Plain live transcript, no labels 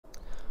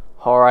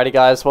Alrighty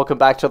guys, welcome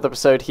back to the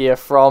episode here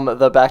from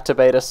the Back to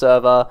Beta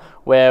server,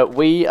 where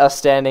we are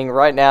standing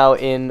right now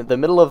in the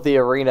middle of the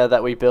arena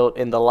that we built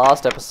in the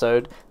last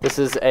episode. This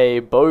is a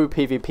bow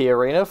PvP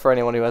arena for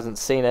anyone who hasn't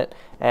seen it,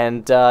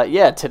 and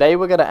yeah, today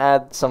we're going to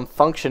add some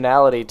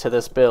functionality to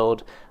this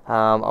build.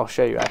 I'll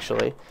show you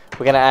actually.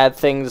 We're going to add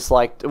things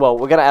like, well,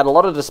 we're going to add a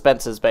lot of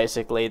dispensers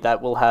basically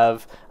that will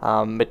have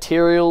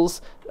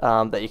materials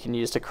that you can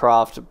use to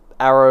craft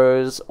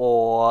arrows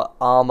or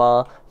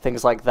armor,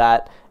 things like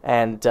that,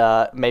 and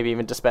maybe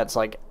even dispense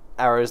like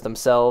arrows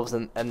themselves,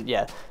 and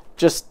yeah,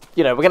 just,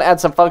 you know, we're going to add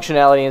some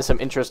functionality and some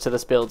interest to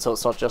this build, so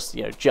it's not just,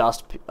 you know,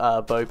 just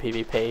bow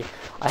PvP.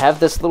 I have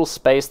this little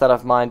space that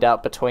I've mined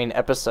out between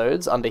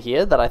episodes under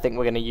here that I think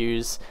we're going to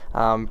use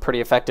pretty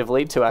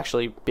effectively to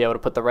actually be able to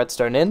put the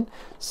redstone in,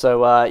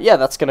 so yeah,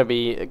 that's going to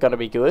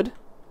be good.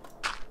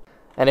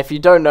 And if you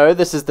don't know,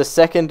 this is the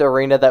second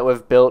arena that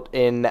we've built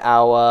in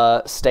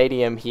our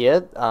stadium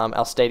here,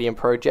 our stadium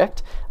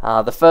project.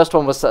 The first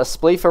one was a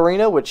spleef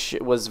arena, which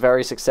was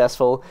very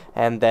successful,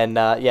 and then,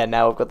 yeah,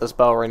 now we've got this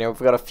bow arena. We've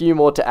got a few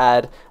more to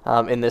add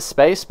in this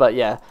space, but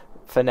yeah,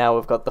 for now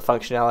we've got the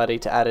functionality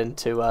to add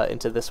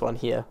into this one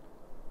here.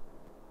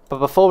 But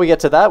before we get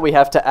to that, we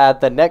have to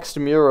add the next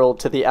mural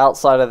to the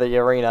outside of the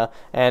arena.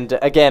 And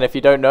again, if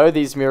you don't know,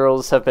 these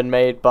murals have been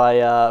made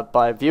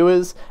by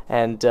viewers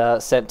and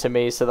sent to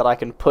me so that I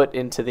can put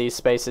into these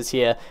spaces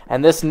here.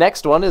 And this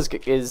next one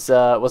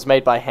was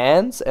made by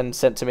Hans and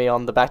sent to me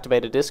on the Back to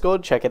Beta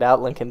Discord. Check it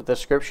out, link in the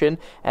description.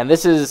 And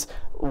this is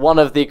one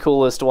of the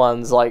coolest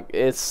ones. Like,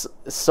 it's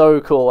so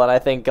cool, and I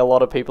think a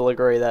lot of people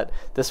agree that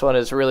this one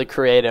is really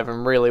creative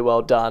and really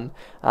well done.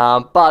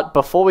 But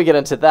before we get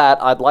into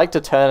that, I'd like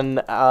to turn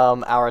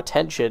our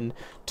attention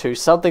to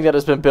something that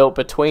has been built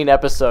between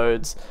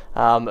episodes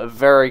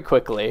very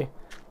quickly,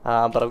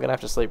 but I'm gonna have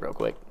to sleep real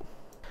quick.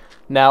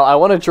 Now, I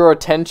want to draw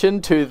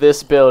attention to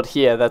this build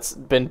here that's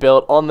been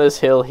built on this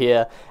hill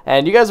here,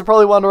 and you guys are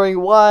probably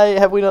wondering, why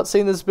have we not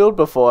seen this build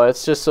before?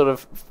 It's just sort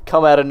of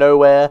come out of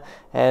nowhere,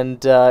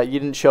 and you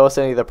didn't show us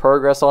any of the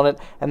progress on it,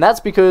 and that's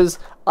because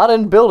I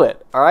didn't build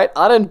it, alright?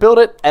 I didn't build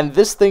it, and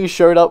this thing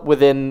showed up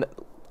within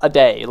a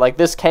day. Like,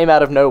 this came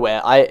out of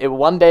nowhere.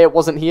 One day it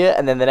wasn't here,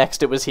 and then the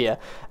next it was here.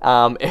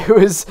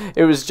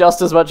 It was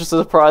just as much a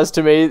surprise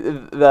to me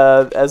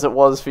as it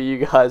was for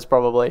you guys,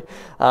 probably.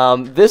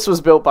 This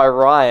was built by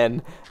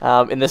Ryan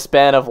in the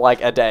span of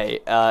like a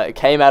day. It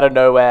came out of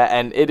nowhere,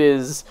 and it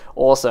is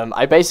awesome.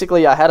 I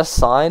had a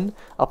sign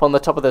up on the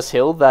top of this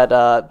hill that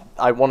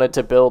I wanted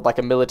to build like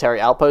a military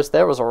outpost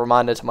there. It was a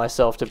reminder to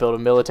myself to build a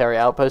military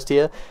outpost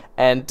here,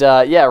 and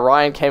yeah,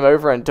 Ryan came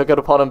over and took it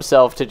upon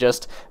himself to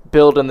just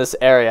build in this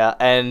area,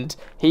 and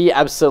he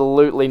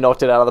absolutely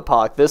knocked it out of the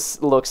park.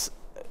 This looks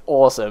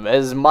awesome. It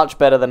is much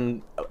better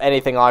than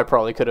anything I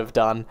probably could have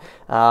done,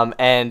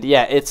 and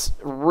yeah, it's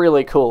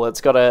really cool.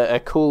 It's got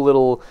a cool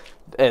little,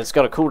 it's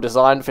got a cool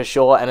design for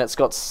sure, and it's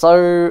got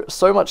so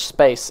much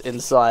space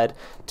inside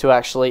to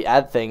actually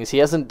add things. He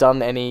hasn't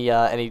done any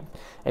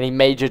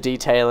major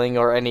detailing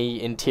or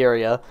any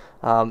interior.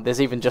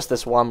 There's even just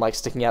this one like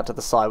sticking out to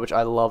the side, which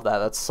I love that.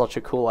 That's such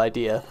a cool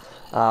idea.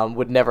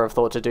 Would never have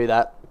thought to do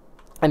that.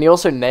 And he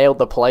also nailed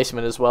the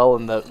placement as well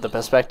and the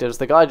perspectives.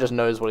 The guy just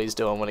knows what he's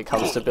doing when it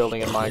comes to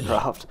building in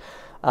Minecraft.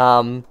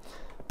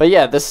 But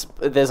yeah,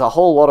 there's a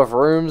whole lot of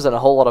rooms and a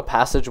whole lot of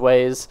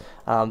passageways.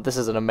 This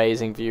is an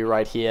amazing view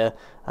right here,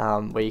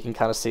 where you can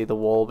kind of see the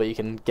wall, but you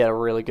can get a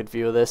really good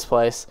view of this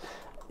place.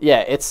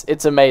 Yeah,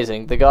 it's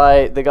amazing. The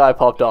guy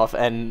popped off,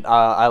 and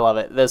I love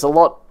it. There's a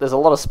lot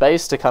of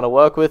space to kind of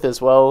work with as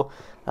well.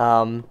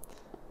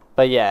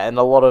 But yeah, and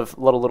a lot of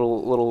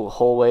little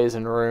hallways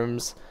and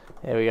rooms.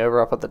 There we go,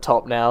 we're up at the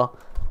top now.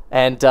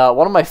 And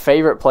one of my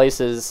favorite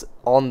places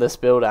on this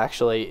build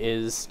actually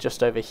is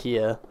just over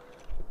here.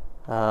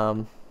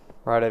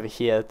 Right over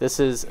here. This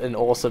is an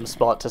awesome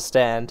spot to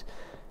stand,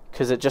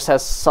 because it just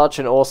has such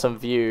an awesome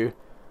view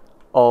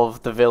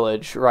of the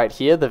village right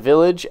here, the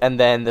village, and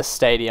then the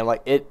stadium.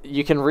 Like,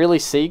 you can really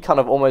see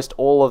kind of almost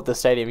all of the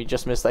stadium. You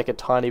just missed like a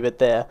tiny bit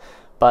there,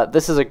 but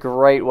this is a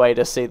great way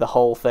to see the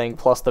whole thing,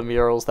 plus the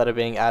murals that are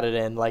being added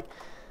in. Like,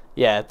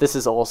 yeah, this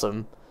is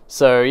awesome.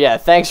 So yeah,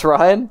 thanks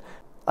Ryan.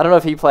 I don't know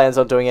if he plans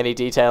on doing any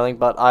detailing,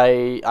 but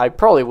I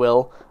probably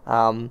will.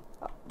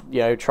 You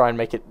know, try and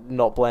make it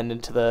not blend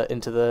into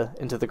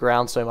the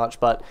ground so much.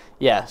 But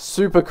yeah,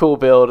 super cool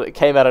build. It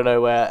came out of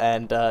nowhere,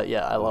 and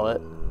yeah, I love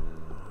it.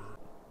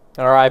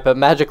 Alright, but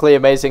magically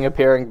amazing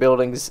appearing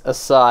buildings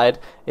aside,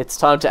 it's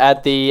time to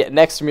add the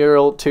next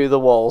mural to the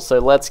wall, so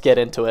let's get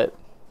into it.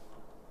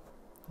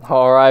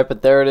 Alright,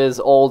 but there it is,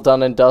 all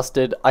done and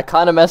dusted. I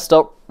kind of messed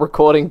up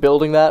recording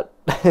building that,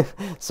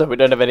 so we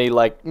don't have any,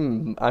 like,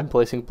 I'm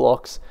placing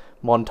blocks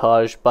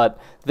montage,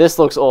 but this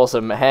looks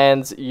awesome.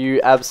 Hans,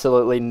 you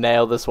absolutely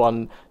nailed this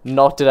one,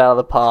 knocked it out of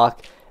the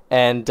park,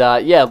 and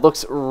yeah, it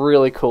looks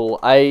really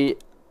cool.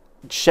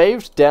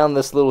 shaved down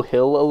this little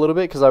hill a little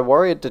bit because I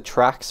worry it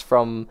detracts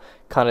from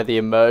kind of the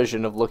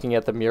immersion of looking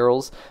at the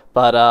murals.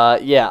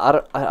 But yeah,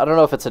 I don't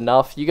know if it's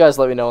enough. You guys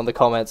let me know in the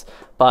comments.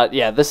 But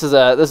yeah, this is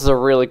a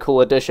really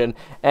cool addition.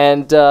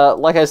 And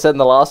like I said in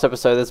the last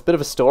episode, there's a bit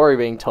of a story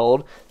being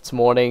told. It's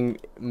morning,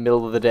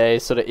 middle of the day,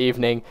 sort of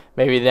evening.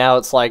 Maybe now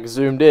it's like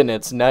zoomed in.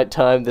 It's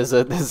nighttime. There's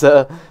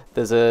a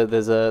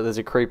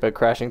creeper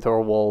crashing through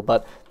a wall.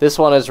 But this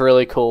one is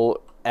really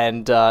cool.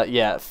 And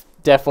yeah,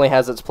 definitely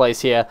has its place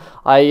here.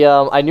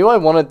 I knew I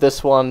wanted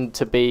this one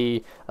to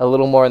be a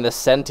little more in the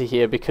center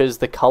here because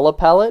the color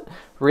palette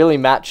really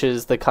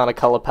matches the kind of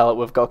color palette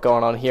we've got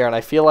going on here, and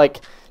I feel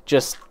like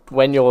just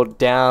when you're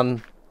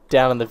down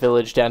in the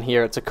village down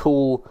here, it's a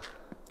cool,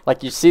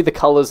 like, you see the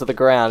colors of the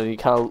ground and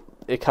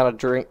it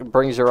kind of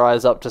brings your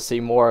eyes up to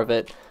see more of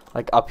it,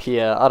 like up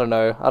here. I don't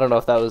know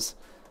if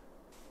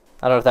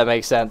that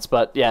makes sense,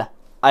 but yeah,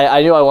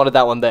 I knew I wanted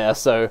that one there,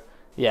 so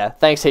yeah,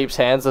 thanks heaps,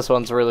 Hands. This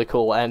one's really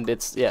cool, and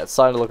it's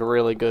starting to look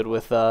really good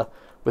with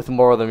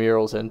more of the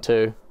murals in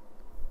too.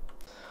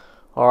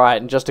 All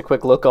right, and just a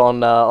quick look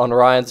on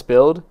Ryan's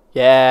build.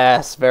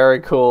 Yes,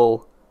 very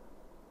cool.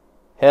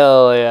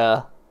 Hell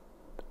yeah.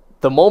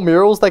 The more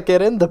murals that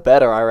get in, the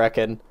better, I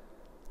reckon.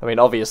 I mean,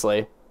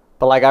 obviously,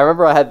 but like I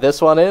remember I had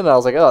this one in, and I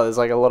was like, oh, there's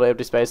like a lot of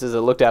empty spaces. It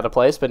looked out of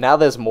place, but now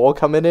there's more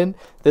coming in.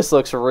 This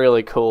looks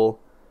really cool.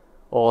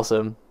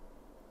 Awesome.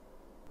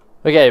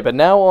 Okay, but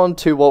now on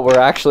to what we're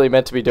actually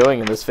meant to be doing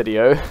in this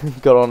video.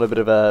 Got on a bit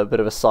of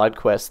a side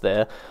quest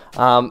there.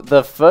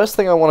 The first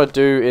thing I want to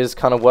do is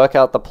kind of work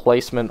out the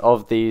placement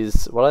of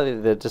these. What are they?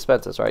 The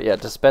dispensers, right? Yeah,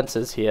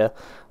 dispensers here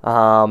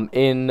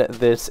in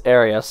this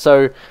area.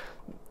 So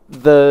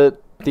the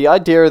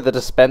idea of the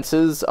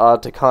dispensers are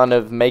to kind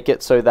of make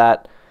it so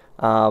that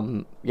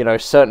you know,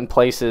 certain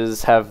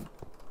places have,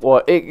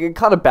 well, it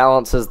kind of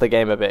balances the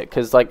game a bit,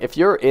 because like if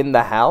you're in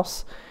the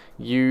house,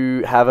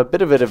 you have a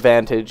bit of an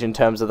advantage in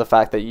terms of the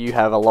fact that you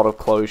have a lot of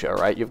closure,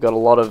 right? You've got a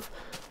lot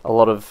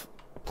of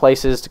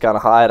places to kind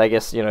of hide. I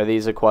guess, you know,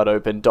 these are quite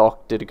open.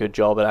 Doc did a good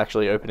job at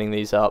actually opening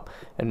these up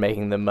and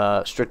making them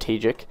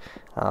strategic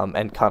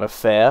and kind of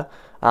fair.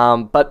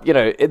 But you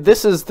know,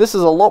 this is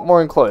a lot more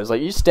enclosed.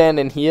 Like, you stand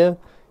in here,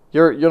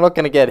 you're not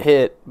going to get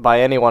hit by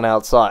anyone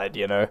outside,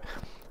 you know.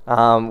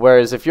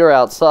 Whereas if you're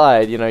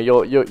outside, you know,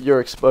 you're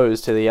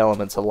exposed to the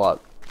elements a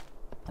lot.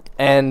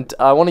 And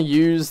I want to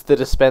use the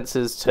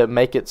dispensers to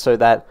make it so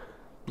that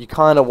you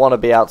kind of want to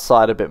be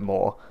outside a bit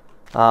more.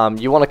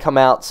 You want to come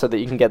out so that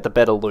you can get the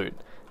better loot.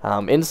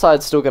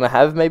 Inside's still going to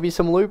have maybe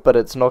some loot, but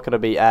it's not going to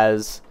be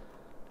as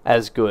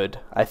good,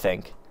 I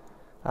think.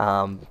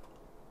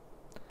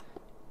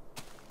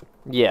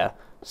 Yeah.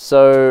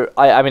 So,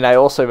 I mean, I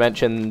also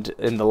mentioned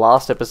in the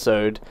last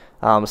episode,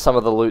 some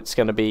of the loot's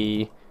going to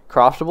be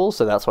craftable,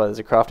 so that's why there's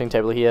a crafting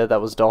table here.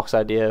 That was Doc's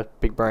idea.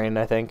 Big brain,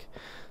 I think.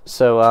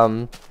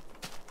 So,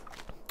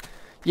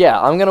 yeah,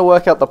 I'm gonna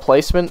work out the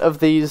placement of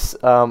these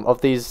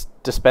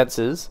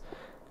dispensers,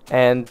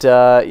 and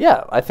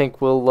yeah, I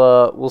think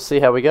we'll see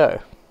how we go.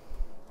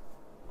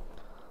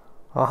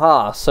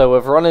 Aha! So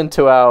we've run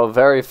into our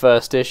very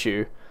first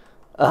issue.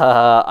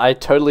 I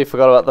totally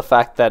forgot about the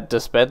fact that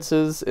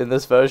dispensers in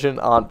this version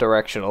aren't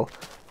directional.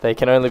 They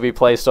can only be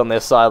placed on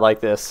their side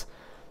like this.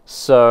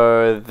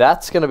 So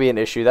that's gonna be an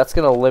issue. That's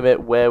gonna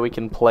limit where we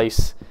can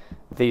place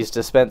these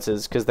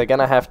dispensers, because they're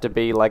gonna have to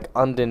be like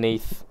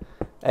underneath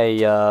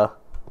a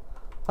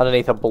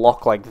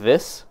block like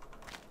this,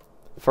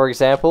 for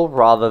example,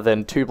 rather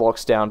than 2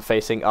 blocks down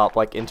facing up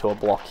like into a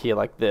block here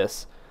like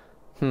this.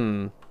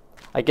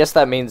 I guess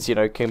that means, you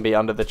know, it can be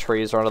under the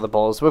trees or under the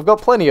boulders. We've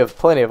got plenty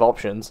of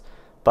options,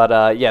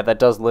 but yeah, that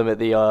does limit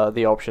the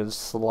options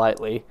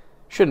slightly.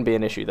 Shouldn't be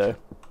an issue though.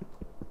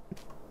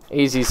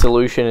 Easy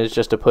solution is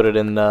just to put it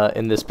in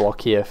this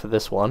block here for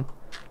this one,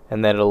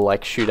 and then it'll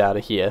like shoot out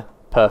of here.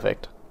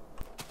 Perfect.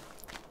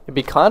 It'd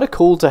be kind of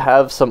cool to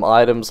have some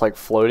items like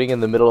floating in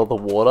the middle of the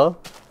water,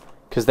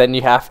 because then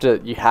you have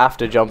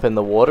to jump in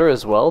the water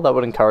as well. That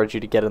would encourage you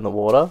to get in the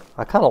water.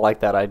 I kind of like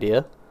that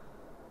idea.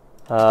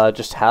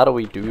 Just how do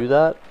we do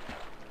that?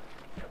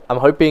 I'm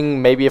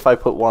hoping maybe if I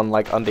put one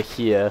like under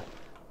here,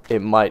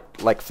 it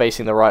might, like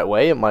facing the right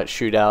way, it might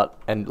shoot out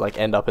and like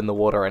end up in the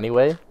water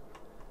anyway.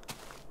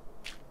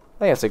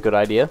 I think that's a good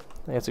idea.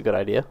 I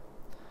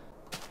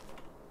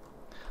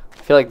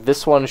feel like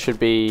this one should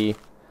be...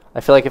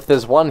 I feel like if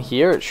there's one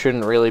here, it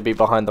shouldn't really be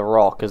behind the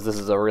rock, because this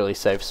is a really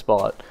safe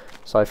spot.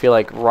 So I feel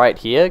like right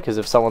here, because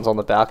if someone's on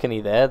the balcony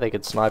there, they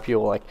could snipe you,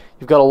 or like,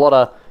 you've got a lot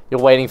of...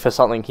 You're waiting for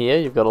something here,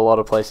 you've got a lot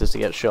of places to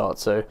get shot,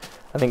 so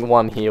I think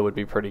one here would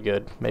be pretty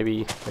good.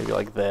 Maybe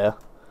like there.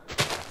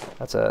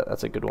 That's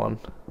a good one.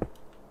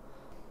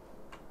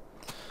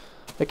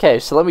 Okay,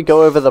 so let me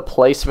go over the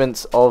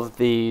placements of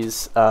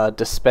these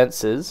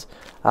dispensers.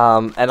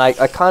 And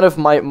I kind of,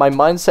 my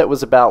mindset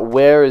was about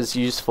where is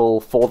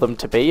useful for them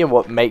to be and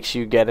what makes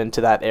you get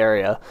into that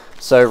area.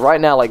 So right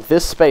now, like,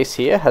 this space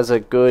here has a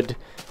good,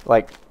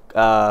 like,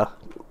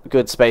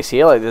 good space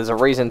here. Like, there's a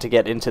reason to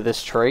get into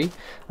this tree.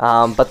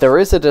 But there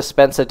is a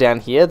dispenser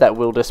down here that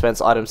will dispense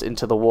items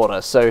into the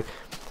water. So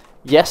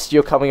yes,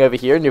 you're coming over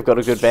here and you've got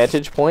a good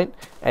vantage point,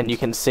 and you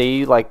can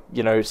see, like,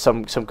 you know,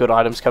 some good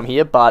items come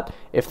here, but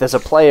if there's a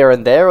player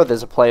in there, or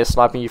there's a player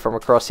sniping you from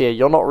across here,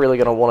 you're not really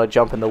going to want to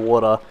jump in the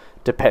water,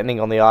 depending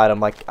on the item.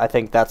 Like, I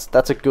think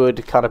that's a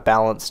good kind of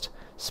balanced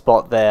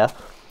spot there.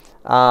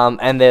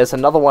 And there's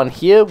another one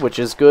here, which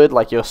is good,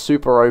 like, you're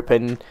super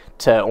open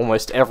to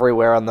almost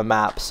everywhere on the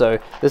map, so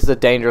this is a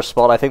dangerous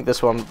spot. I think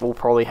this one will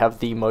probably have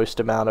the most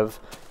amount of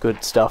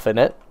good stuff in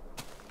it.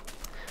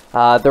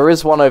 There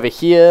is one over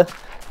here,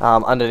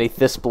 underneath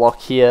this block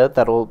here,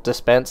 that'll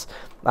dispense.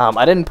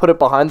 I didn't put it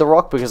behind the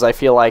rock because I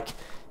feel like,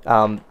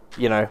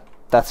 you know,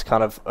 that's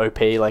kind of OP,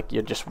 like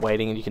you're just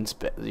waiting and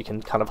you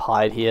can kind of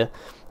hide here.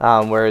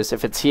 Whereas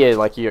if it's here,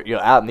 like you're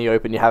out in the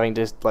open, you're having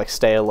to like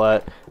stay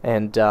alert,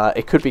 and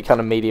it could be kind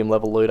of medium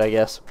level loot, I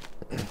guess.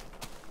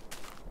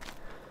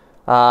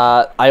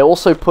 I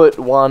also put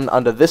one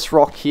under this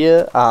rock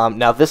here.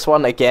 Now this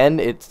one, again,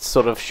 it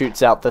sort of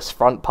shoots out this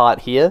front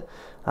part here,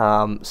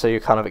 so you're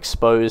kind of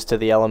exposed to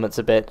the elements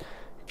a bit.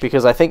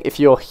 Because I think if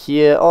you're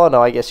here, oh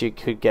no, I guess you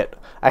could get,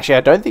 actually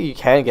I don't think you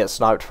can get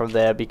sniped from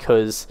there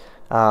because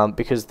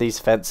these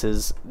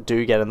fences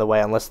do get in the way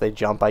unless they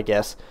jump, I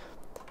guess.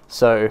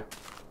 So,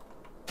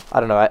 I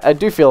don't know, I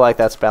do feel like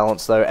that's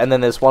balanced though. And then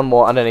there's one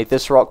more underneath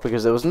this rock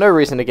because there was no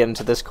reason to get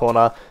into this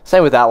corner.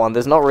 Same with that one,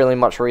 there's not really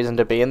much reason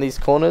to be in these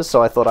corners,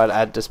 so I thought I'd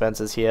add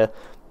dispensers here,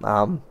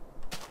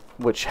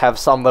 which have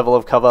some level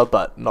of cover,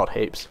 but not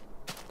heaps.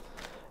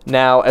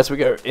 Now, as we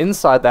go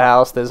inside the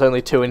house, there's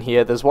only two in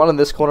here. There's one in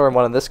this corner and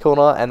one in this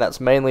corner, and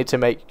that's mainly to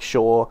make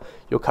sure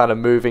you're kind of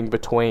moving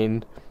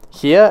between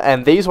here.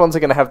 And these ones are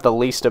going to have the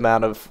least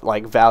amount of,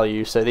 like,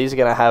 value. So these are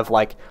going to have,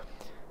 like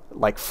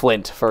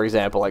flint, for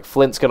example. Like,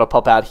 flint's going to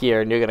pop out here,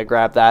 and you're going to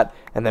grab that.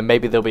 And then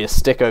maybe there'll be a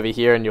stick over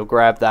here, and you'll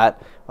grab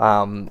that.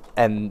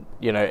 And,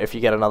 you know, if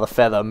you get another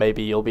feather,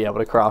 maybe you'll be able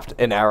to craft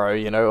an arrow,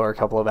 you know, or a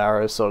couple of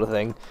arrows sort of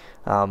thing.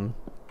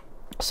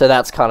 So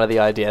that's kind of the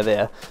idea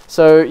there.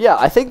 So yeah,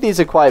 I think these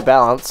are quite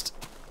balanced,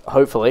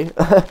 hopefully.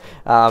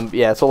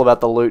 Yeah, it's all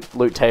about the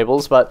loot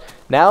tables, but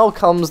now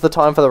comes the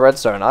time for the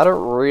redstone. I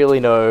don't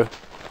really know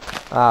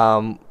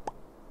how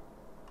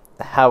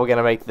we're going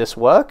to make this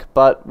work,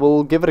 but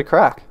we'll give it a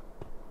crack.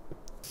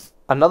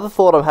 Another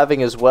thought I'm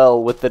having as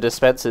well with the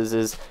dispensers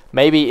is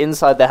maybe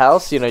inside the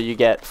house, you know, you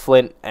get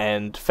flint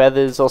and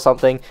feathers or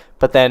something,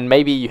 but then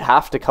maybe you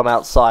have to come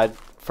outside,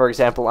 for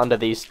example, under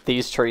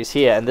these trees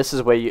here, and this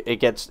is where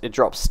it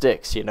drops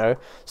sticks, you know,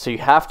 so you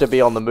have to be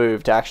on the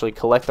move to actually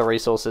collect the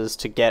resources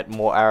to get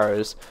more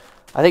arrows.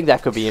 I think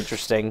that could be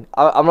interesting.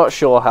 I'm not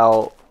sure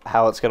how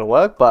it's going to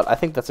work, but I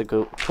think that's a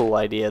cool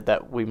idea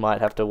that we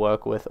might have to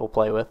work with or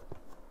play with.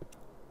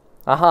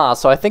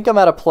 So I think I'm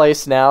at a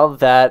place now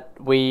that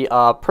we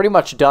are pretty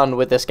much done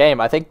with this game.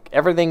 I think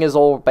everything is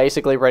all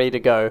basically ready to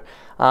go.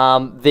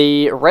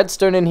 The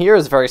redstone in here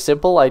is very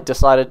simple. I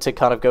decided to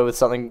kind of go with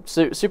something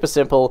super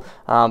simple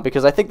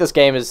because I think this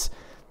game is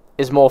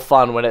more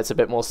fun when it's a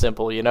bit more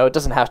simple, you know? It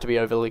doesn't have to be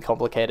overly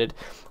complicated.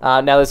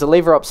 Now there's a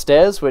lever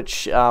upstairs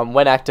which,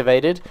 when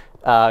activated,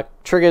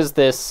 triggers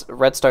this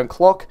redstone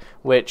clock,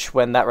 which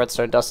when that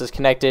redstone dust is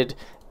connected,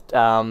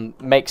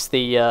 makes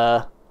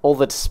the all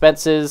the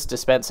dispensers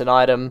dispense an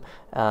item,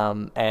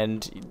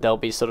 and they'll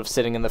be sort of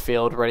sitting in the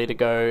field ready to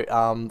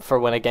go for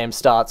when a game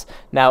starts.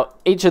 Now,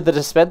 each of the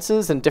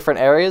dispensers in different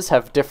areas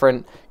have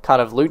different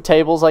kind of loot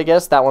tables, I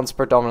guess. That one's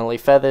predominantly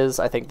feathers.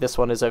 I think this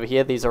one is over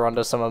here. These are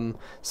under some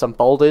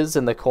boulders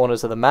in the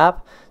corners of the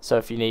map. So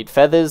if you need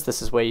feathers,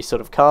 this is where you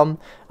sort of come.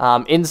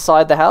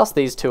 Inside the house,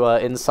 these two are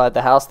inside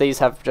the house. These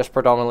have just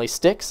predominantly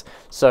sticks.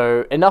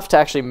 So enough to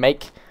actually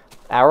make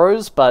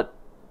arrows, but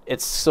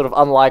it's sort of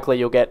unlikely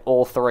you'll get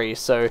all three,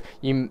 so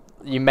you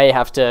may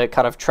have to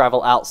kind of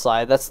travel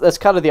outside. That's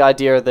kind of the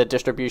idea of the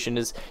distribution,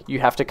 is you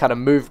have to kind of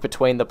move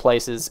between the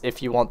places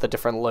if you want the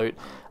different loot.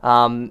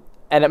 And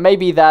it may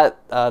be that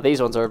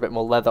these ones are a bit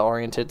more leather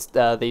oriented,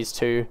 these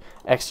two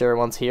exterior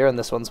ones here, and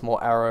this one's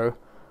more arrow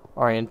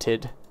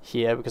oriented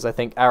here, because I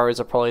think arrows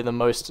are probably the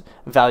most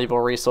valuable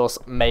resource.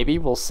 Maybe,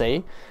 we'll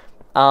see.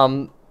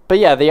 But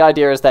yeah, the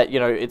idea is that, you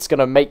know, it's going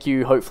to make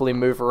you hopefully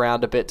move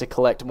around a bit to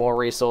collect more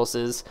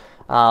resources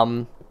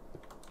as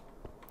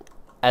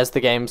the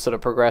game sort of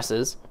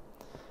progresses.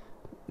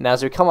 Now,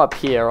 as we come up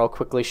here, I'll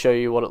quickly show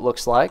you what it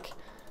looks like.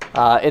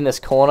 In this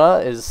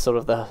corner is sort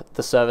of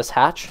the service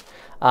hatch.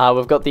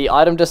 We've got the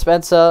item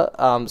dispenser,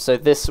 so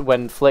this,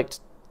 when flicked,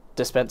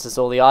 dispenses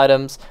all the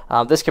items.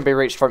 This can be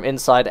reached from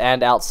inside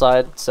and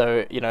outside,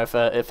 so you know, if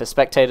a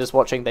spectator's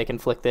watching, they can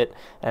flick it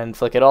and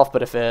flick it off,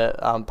 but if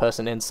a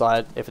person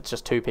inside, if it's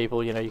just two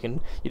people, you know, you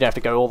don't have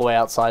to go all the way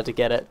outside to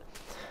get it.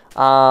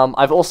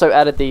 I've also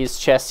added these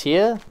chests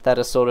here that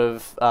are sort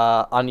of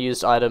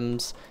unused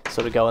items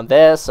sort of go in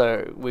there,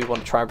 so we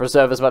want to try and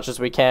preserve as much as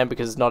we can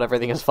because not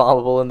everything is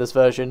farmable in this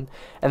version.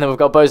 And then we've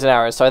got bows and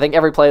arrows, so I think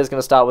every player is going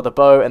to start with a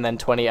bow and then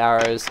 20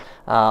 arrows,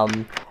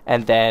 and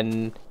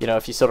then, you know,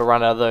 if you sort of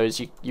run out of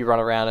those, you run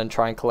around and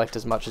try and collect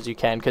as much as you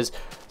can, because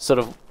sort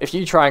of if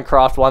you try and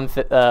craft one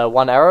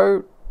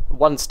arrow,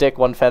 one stick,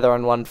 one feather,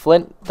 and one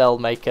flint, that'll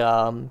make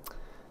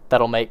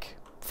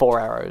 4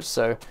 arrows,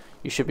 so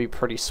you should be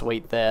pretty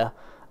sweet there.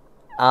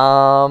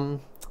 I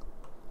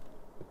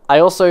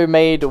also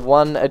made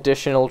one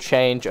additional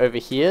change over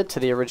here to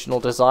the original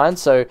design,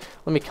 so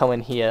let me come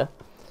in here.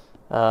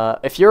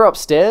 If you're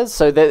upstairs,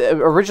 so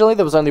originally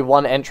there was only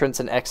one entrance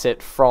and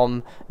exit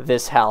from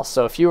this house.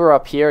 So if you were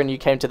up here and you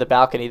came to the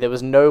balcony, there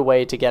was no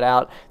way to get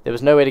out. There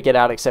was no way to get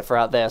out except for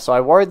out there. So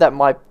I worried that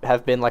might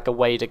have been like a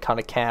way to kind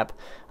of camp,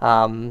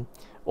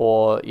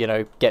 or, you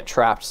know, get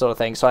trapped sort of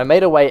thing. So I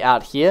made a way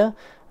out here,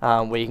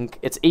 where you can,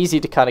 it's easy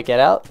to kind of get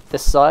out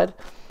this side.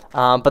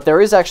 But there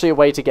is actually a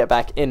way to get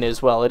back in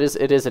as well. It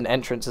is an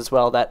entrance as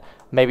well that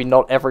maybe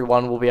not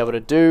everyone will be able to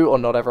do, or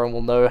not everyone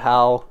will know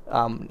how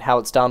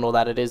it's done, or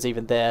that it is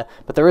even there.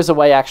 But there is a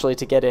way actually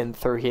to get in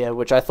through here,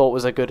 which I thought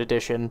was a good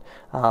addition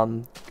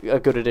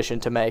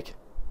to make.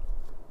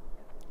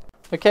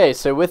 Okay,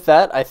 so with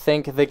that, I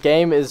think the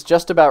game is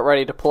just about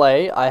ready to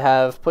play. I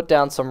have put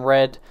down some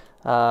red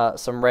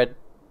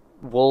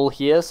wool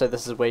here, so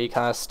this is where you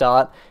kind of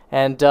start,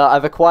 and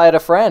I've acquired a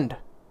friend.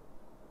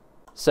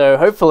 So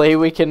hopefully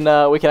we can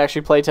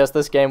actually play test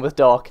this game with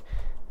Doc,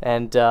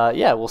 and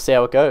yeah, we'll see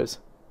how it goes.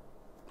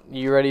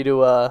 You ready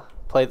to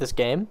play this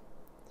game?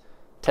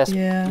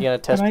 Yeah. You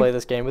gonna play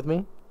this game with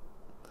me?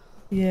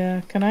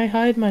 Yeah. Can I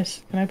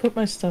put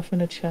my stuff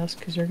in a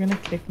chest? Cause you're gonna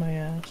kick my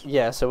ass.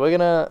 Yeah. So we're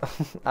gonna.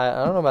 I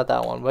don't know about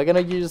that one. We're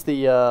gonna use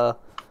the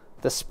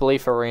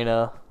Spleef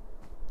Arena,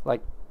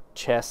 like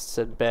chests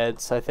and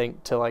beds. I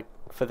think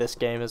for this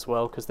game as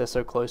well, because they're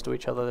so close to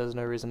each other. There's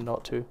no reason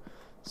not to.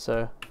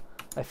 So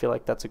I feel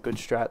like that's a good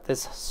strat.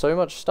 There's so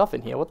much stuff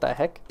in here. What the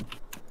heck?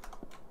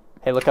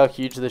 Hey, look how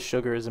huge this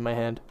sugar is in my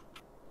hand.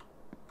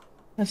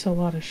 That's a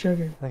lot of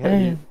sugar.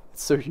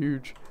 It's so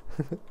huge.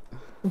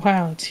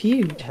 Wow, it's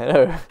huge. I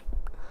know.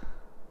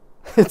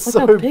 It's Look so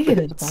how big it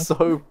is, It's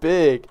so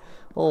big.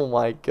 Oh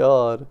my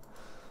god.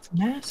 It's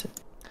massive.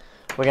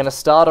 We're going to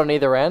start on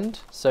either end.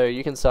 So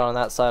you can start on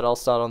that side, I'll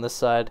start on this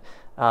side.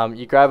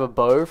 You grab a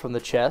bow from the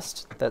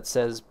chest that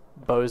says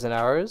bows and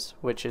arrows,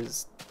 which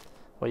is...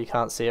 well, you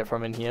can't see it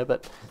from in here,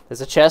 but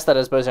there's a chest that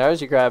has bows and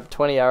arrows. You grab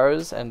 20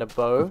 arrows and a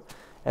bow,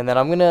 and then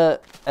and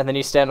then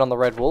you stand on the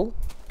red wool.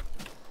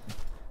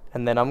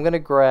 And then I'm gonna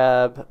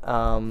grab,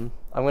 I'm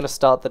gonna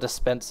start the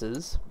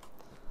dispensers,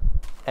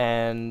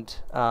 and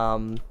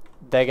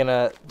they're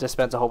gonna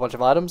dispense a whole bunch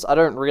of items. I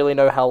don't really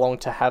know how long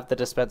to have the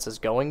dispensers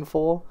going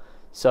for,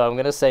 so I'm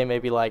gonna say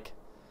maybe like,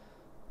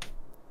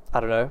 I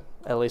don't know,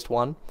 at least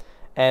one.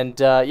 And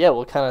yeah,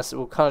 we'll kind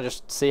of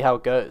just see how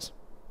it goes.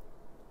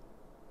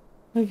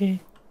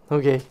 Okay.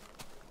 Okay.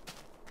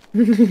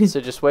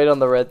 So just wait on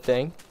the red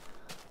thing,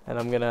 and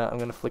I'm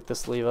gonna flick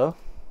this lever.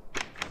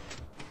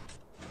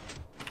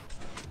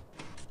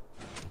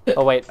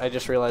 Oh wait, I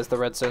just realized the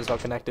redstone's not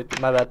connected.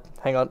 My bad.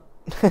 Hang on.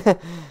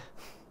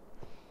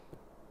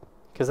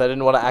 Because I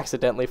didn't want to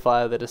accidentally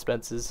fire the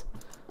dispensers.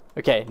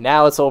 Okay,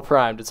 now it's all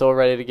primed. It's all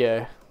ready to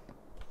go.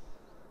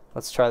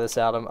 Let's try this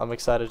out. I'm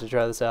excited to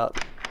try this out.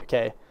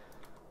 Okay.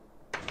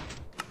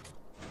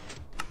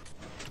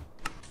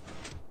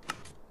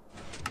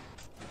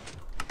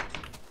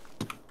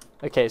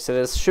 Okay, so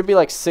there should be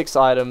like 6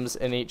 items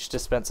in each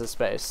dispenser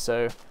space.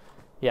 So,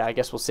 yeah, I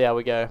guess we'll see how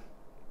we go.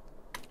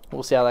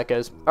 We'll see how that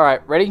goes. All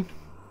right, ready?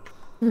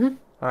 Mhm.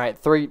 All right,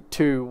 3,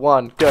 2,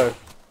 1, go.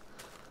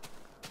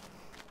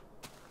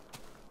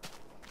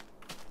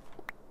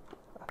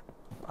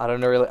 I don't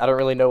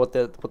really know what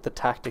the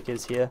tactic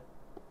is here.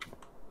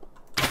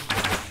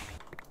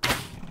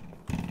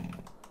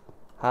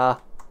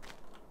 Ah.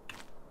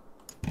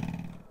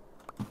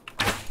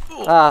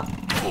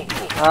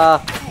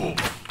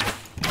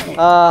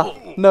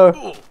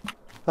 No.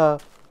 I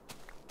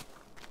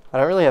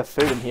don't really have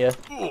food in here.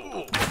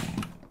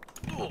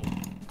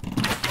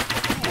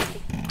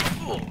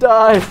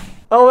 Die!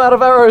 Oh, I'm out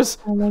of arrows!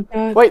 Oh my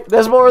god. Wait,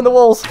 there's more in the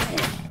walls!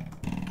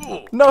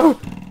 No!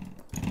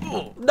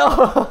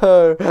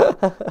 No!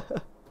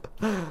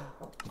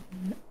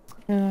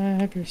 I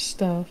have your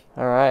stuff.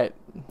 Alright.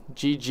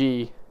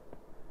 GG.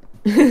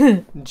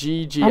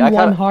 GG. I'm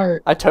one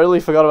heart. I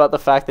totally forgot about the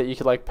fact that you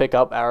could, like, pick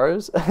up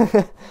arrows.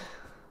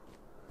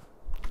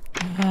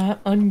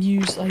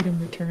 Unused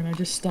item return. I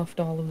just stuffed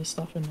all of the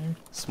stuff in there.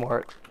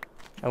 Smart.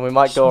 And we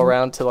might go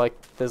around to, like,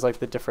 there's, like,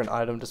 the different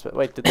item display.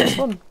 Wait, did this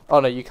one? Oh,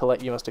 no, you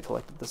must have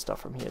collected the stuff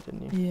from here,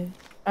 didn't you? Yeah.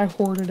 I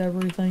hoarded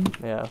everything.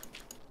 Yeah.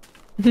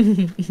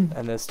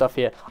 And there's stuff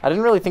here. I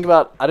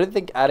don't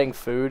think adding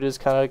food is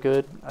kind of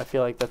good. I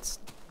feel like that's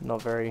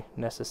not very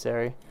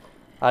necessary.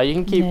 You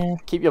can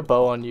keep your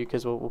bow on you,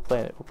 because we'll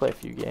play a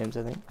few games,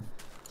 I think.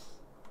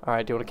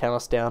 Alright, do you want to count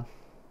us down?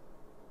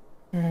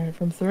 Alright,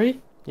 from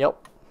 3?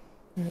 Yep.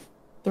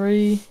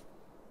 3,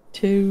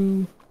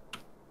 2,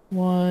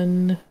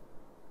 1,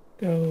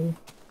 go.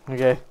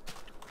 Okay.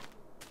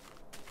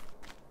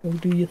 Go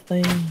do your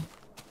thing.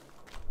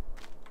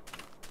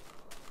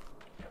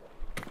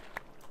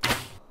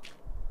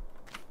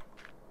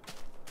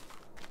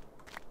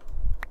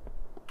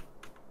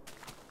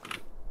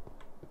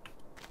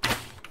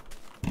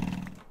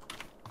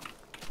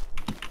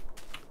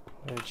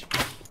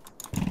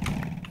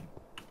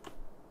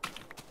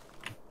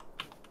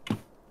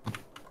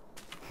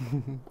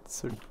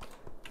 So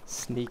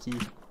sneaky.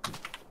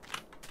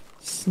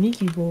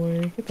 Sneaky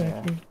boy. Get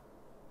back here.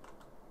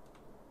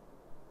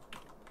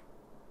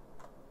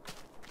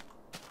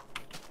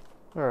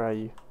 Where are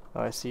you?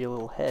 Oh, I see your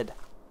little head.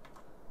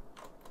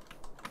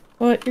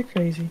 What? You're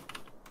crazy.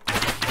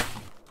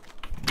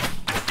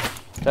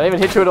 Did I even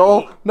hit you at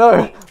all?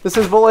 No! This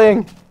is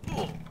bullying!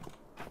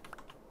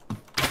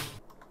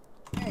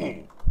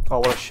 Oh,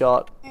 what a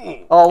shot.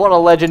 Oh, what a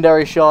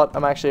legendary shot.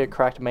 I'm actually a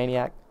cracked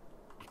maniac.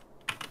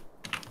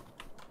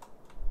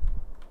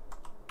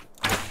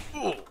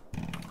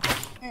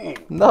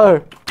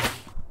 No!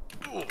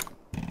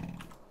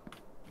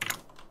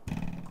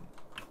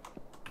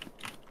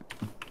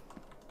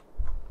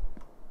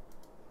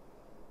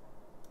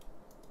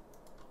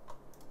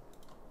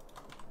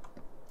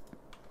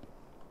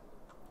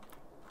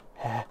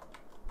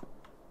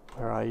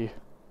 Where are you?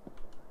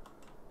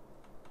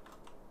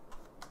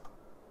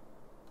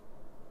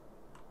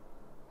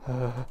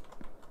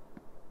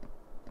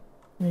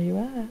 Where you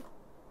at?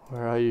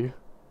 Where are you?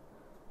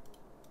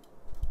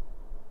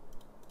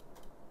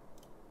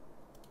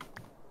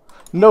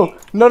 No!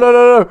 No! No!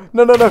 No!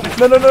 No! No! No! No!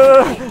 No!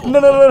 No! No!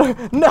 No!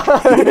 No!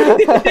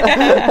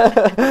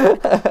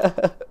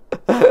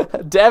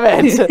 Damn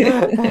it!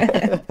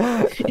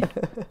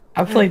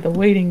 I played the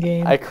waiting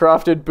game. I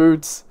crafted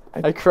boots.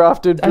 I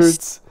crafted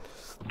boots.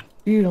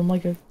 Dude, I'm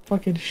like a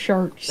fucking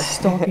shark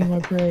stalking my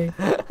prey.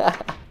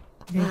 I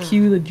can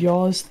cue the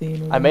Jaws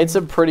theme. I made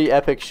some pretty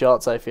epic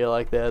shots, I feel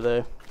like, there,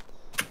 though.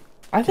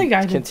 I think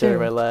I did Considering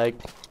too. my leg.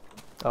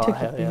 Oh, Took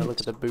hell the yeah, boots. look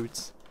at the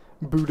boots.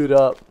 Booted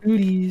up.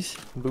 Booties.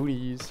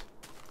 Booties.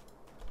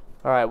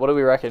 Alright, what do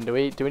we reckon? Do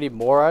we need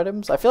more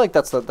items? I feel like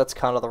that's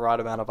kind of the right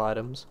amount of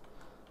items.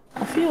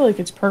 I feel like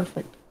it's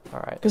perfect.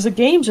 Alright. Because the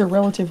games are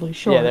relatively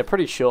short. Yeah, they're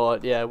pretty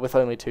short, yeah, with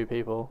only 2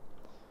 people.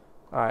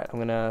 Alright, I'm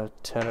gonna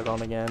turn it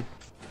on again.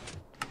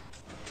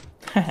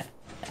 Shut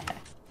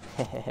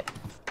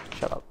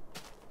up.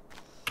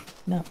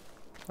 No.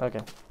 Okay.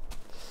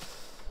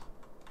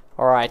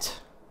 Alright.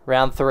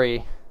 Round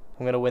 3.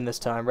 I'm gonna win this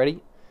time.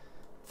 Ready?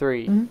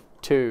 3,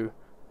 2,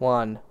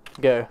 1,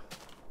 go.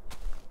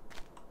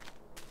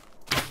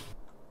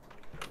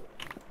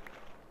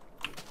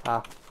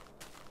 Ah.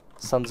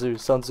 Sun Tzu,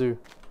 Sun Tzu.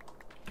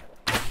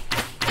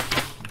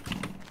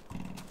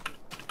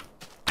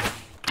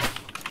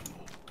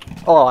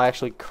 Oh, I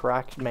actually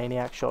cracked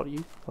maniac shot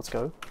you. Let's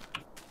go.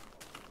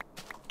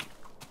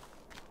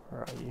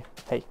 Where are you?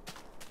 Hey.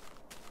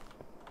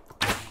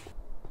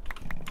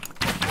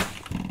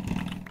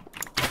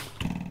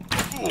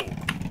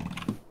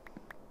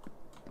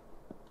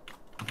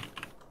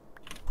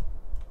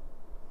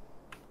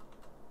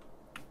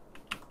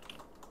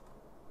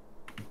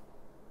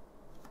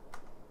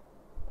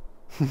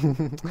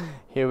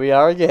 Here we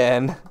are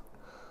again.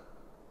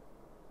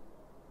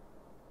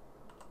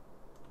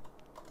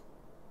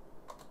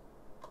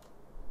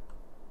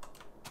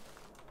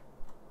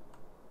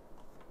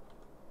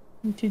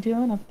 What you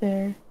doing up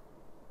there?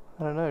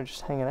 I don't know,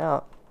 just hanging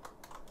out.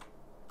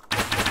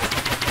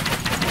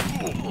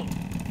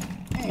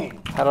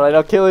 How did I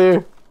not kill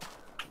you?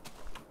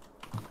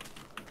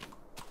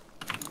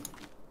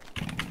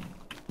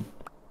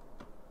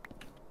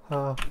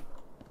 Oh.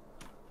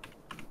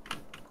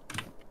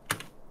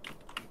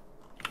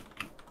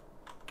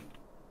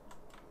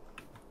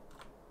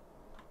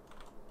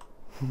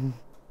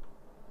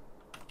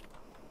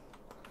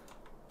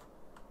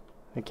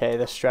 Okay,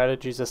 the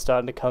strategies are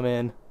starting to come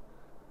in.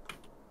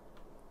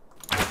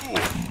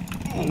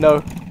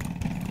 No.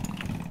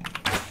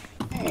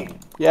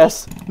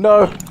 Yes.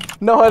 No.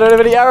 No, I don't have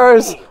any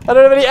arrows. I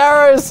don't have any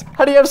arrows.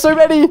 How do you have so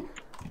many?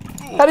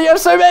 How do you have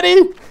so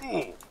many?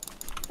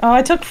 Oh,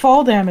 I took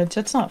fall damage.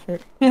 That's not fair.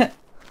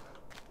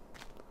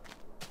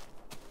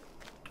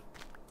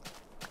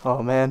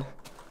 Oh, man.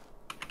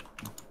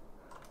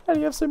 How do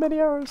you have so many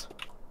arrows?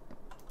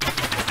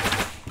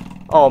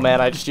 Oh,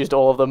 man, I just used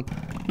all of them.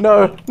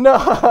 No, no!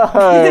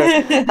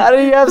 How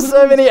do you have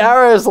so many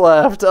arrows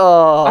left?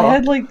 Oh, I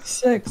had like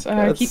 6, and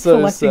I keep so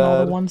collecting all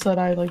sad. the ones that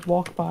I like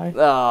walk by.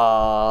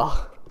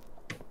 Oh,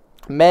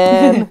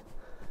 man,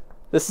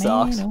 this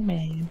sucks. Man, oh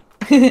man.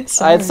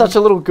 I had such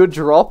a little good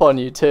drop on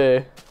you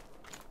too.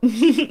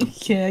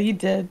 Yeah, you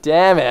did.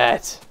 Damn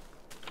it!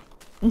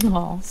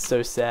 Aw.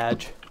 So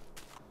sad.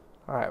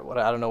 All right, what?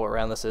 I don't know what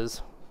round this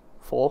is.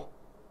 4.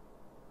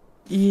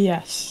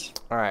 Yes.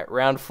 All right,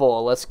 round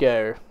 4. Let's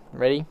go.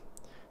 Ready?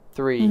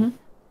 3,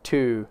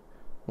 2,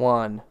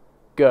 1,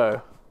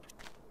 go.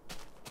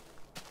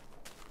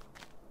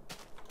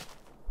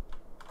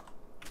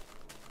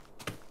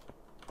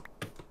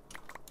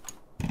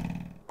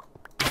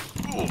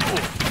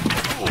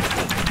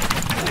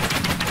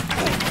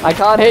 I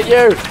can't hit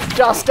you!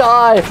 Just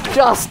die!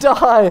 Just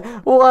die!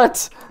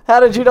 What? How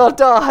did you not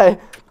die?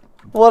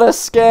 What a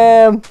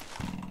scam!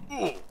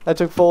 I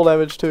took fall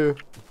damage too.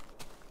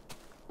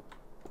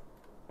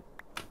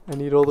 I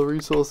need all the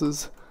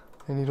resources.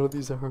 I need all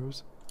these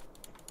arrows.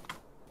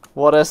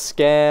 What a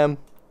scam.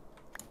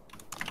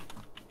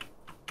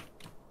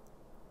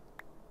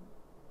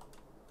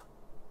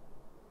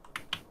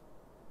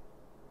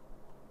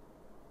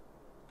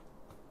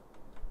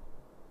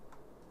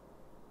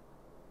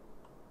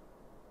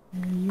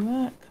 Where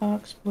you at,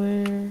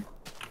 BoxBlair?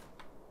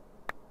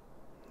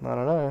 I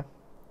don't know.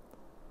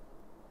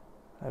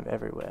 I'm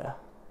everywhere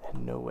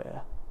and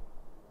nowhere.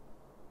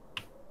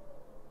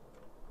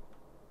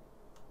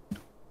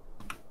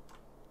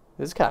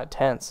 This is kind of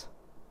tense.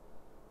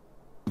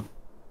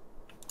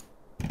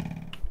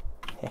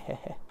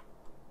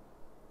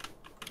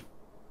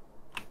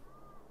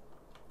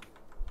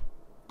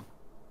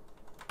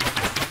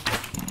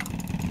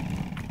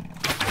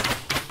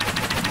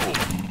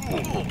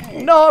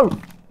 No!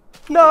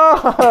 No!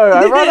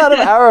 I ran out of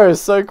arrows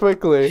so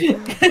quickly.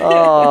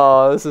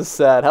 Oh, this is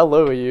sad. How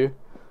low are you?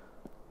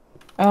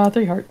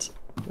 3 hearts.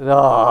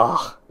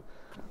 Oh.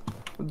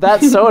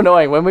 That's so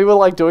annoying. When we were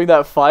like doing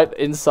that fight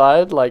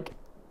inside, like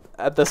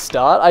at the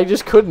start, I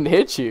just couldn't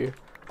hit you.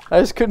 I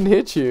just couldn't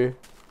hit you.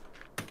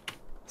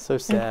 So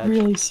sad. It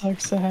really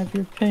sucks to have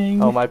your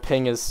ping. Oh, my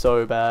ping is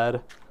so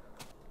bad.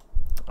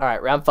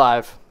 Alright, round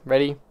 5.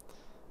 Ready?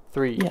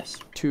 3, Yes.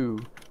 2,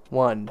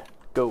 1,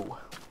 go.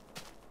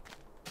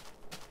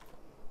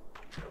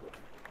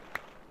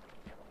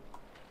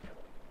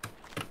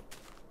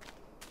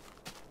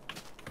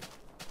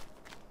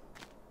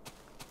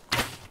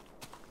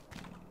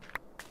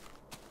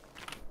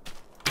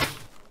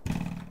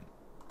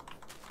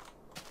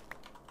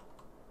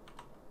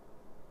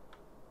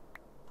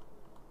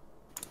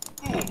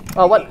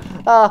 Oh, what?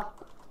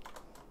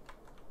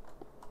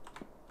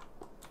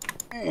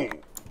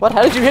 What?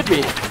 How did you hit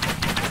me?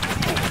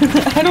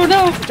 I don't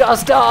know.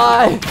 Just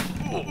die!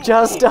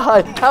 Just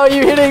die! How are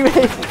you hitting me?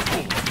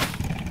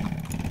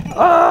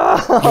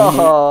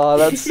 Oh,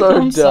 that's so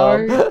I'm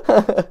dumb.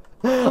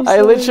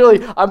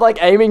 sorry. I'm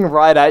like aiming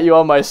right at you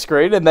on my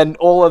screen, and then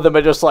all of them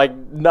are just like,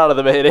 none of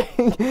them are hitting.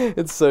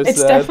 It's so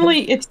It's sad.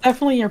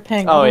 definitely your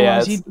ping. Oh yeah,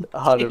 Otherwise, it's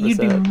 100%. you'd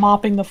be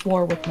mopping the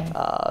floor with me.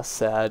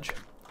 Sag.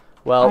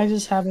 Well, I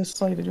just have a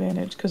slight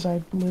advantage because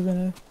I live in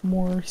a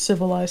more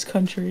civilized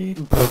country.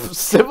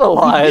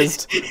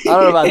 civilized? I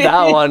don't know about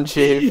that one,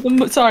 Chief.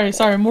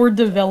 Sorry, more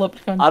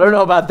developed country. I don't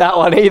know about that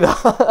one either.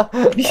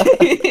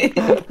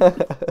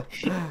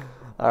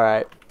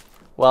 Alright.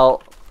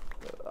 Well,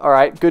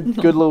 alright, good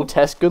little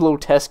test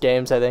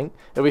games, I think.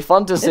 It'll be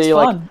fun to see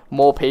like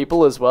more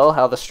people as well,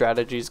 how the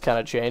strategies kind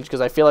of change,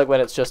 because I feel like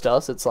when it's just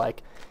us, it's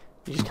like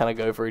you just kind of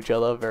go for each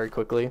other very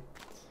quickly.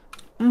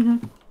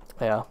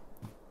 Yeah.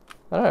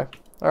 I don't know.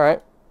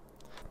 Alright.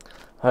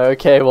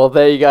 Okay, well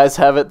there you guys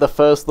have it, the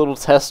first little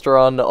test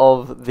run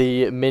of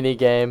the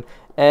minigame.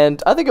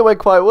 And I think it went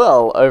quite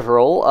well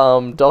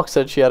overall. Doc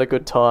said she had a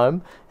good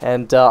time,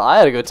 and I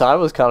had a good time.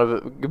 It was kind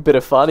of a bit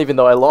of fun, even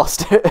though I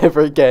lost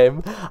every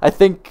game. I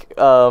think,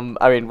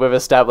 I mean, we've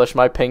established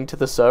my ping to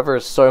the server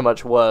is so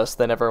much worse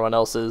than everyone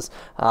else's,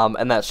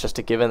 and that's just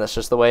a given, that's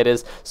just the way it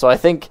is. So I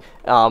think,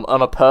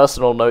 on a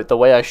personal note, the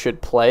way I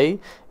should play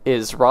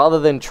is rather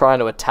than trying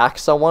to attack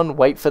someone,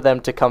 wait for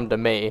them to come to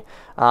me.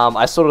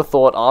 I sort of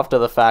thought after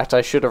the fact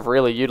I should have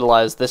really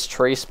utilized this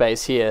tree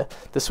space here.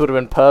 This would have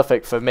been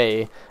perfect for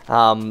me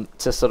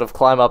to sort of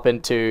climb up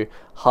into,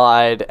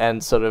 hide,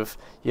 and sort of,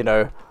 you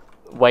know,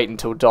 wait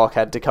until Doc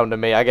had to come to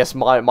me. I guess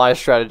my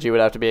strategy would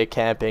have to be a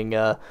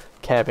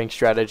camping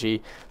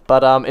strategy.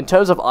 But in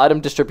terms of item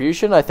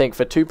distribution, I think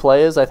for 2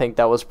 players, I think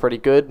that was pretty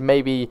good.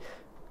 Maybe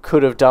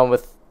could have done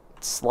with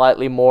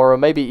slightly more, or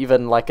maybe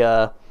even like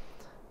a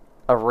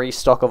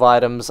restock of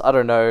items. I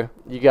don't know.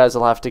 You guys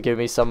will have to give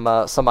me some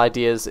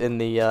ideas in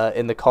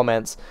the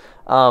comments.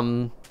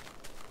 I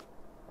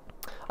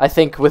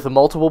think with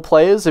multiple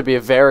players, it'd be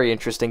a very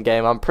interesting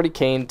game. I'm pretty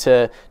keen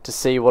to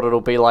see what it'll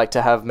be like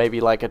to have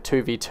maybe like a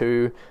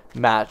 2v2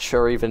 match,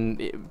 or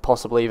even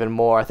possibly even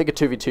more. I think a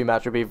 2v2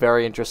 match would be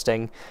very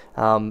interesting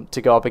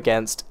to go up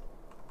against,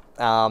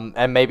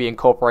 and maybe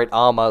incorporate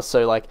armor.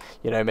 So like,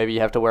 you know, maybe you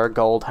have to wear a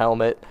gold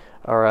helmet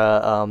or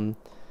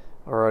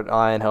an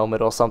iron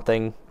helmet or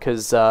something,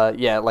 because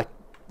yeah, like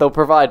they'll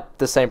provide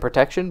the same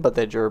protection, but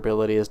their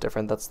durability is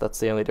different. That's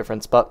the only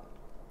difference. But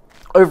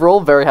overall,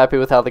 very happy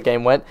with how the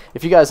game went.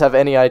 If you guys have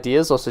any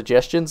ideas or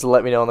suggestions,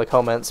 let me know in the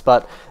comments.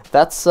 But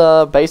that's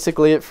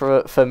basically it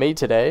for me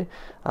today.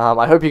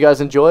 I hope you guys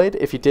enjoyed.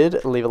 If you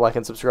did, leave a like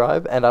and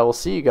subscribe, and I will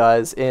see you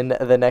guys in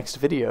the next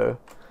video.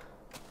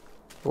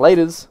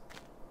 Laters.